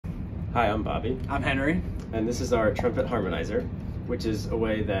Hi, I'm Bobby. I'm Henry. And this is our Trumpet Harmonizer, which is a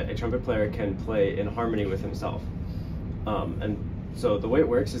way that a trumpet player can play in harmony with himself. And so the way it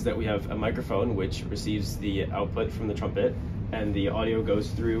works is that we have a microphone which receives the output from the trumpet, and the audio goes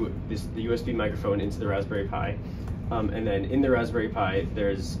through the USB microphone into the Raspberry Pi. And then in the Raspberry Pi,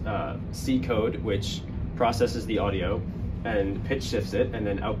 there's C code which processes the audio and pitch shifts it and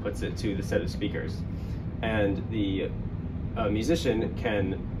then outputs it to the set of speakers. And the musician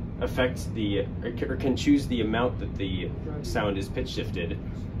can can choose the amount that the sound is pitch shifted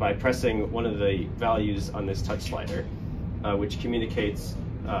by pressing one of the values on this touch slider, which communicates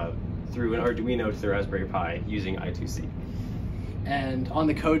through an Arduino to the Raspberry Pi using I2C. And on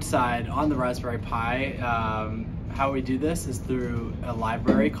the code side, on the Raspberry Pi, how we do this is through a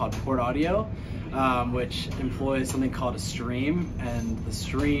library called Port Audio, which employs something called a stream, and the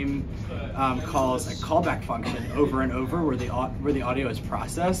stream calls a callback function over and over where the audio is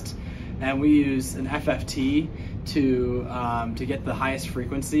processed, and we use an FFT to get the highest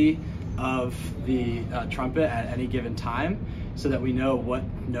frequency of the trumpet at any given time, so that we know what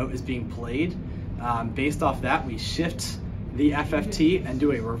note is being played. Based off that, we shift the FFT and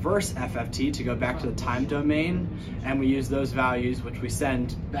do a reverse FFT to go back to the time domain, and we use those values which we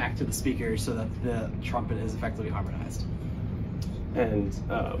send back to the speakers so that the trumpet is effectively harmonized. And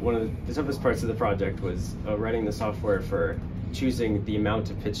one of the toughest parts of the project was writing the software for choosing the amount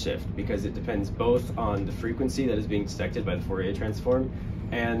of pitch shift, because it depends both on the frequency that is being detected by the Fourier transform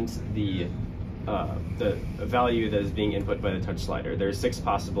and the value that is being input by the touch slider. There are 6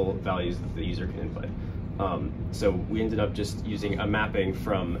 possible values that the user can input. So we ended up just using a mapping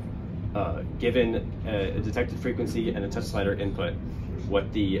from given a detected frequency and a touch slider input,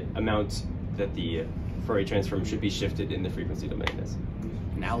 what the amount that the Fourier transform should be shifted in the frequency domain is.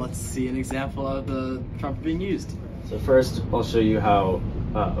 Now let's see an example of the trumpet being used. So first I'll show you how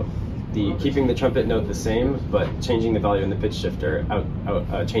keeping the trumpet note the same but changing the value in the pitch shifter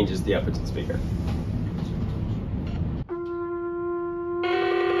changes the output to the speaker.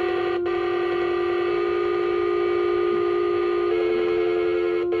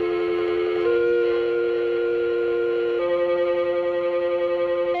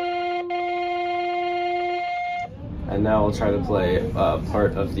 And now I'll try to play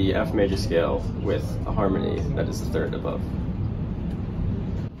part of the F major scale with a harmony that is a third above.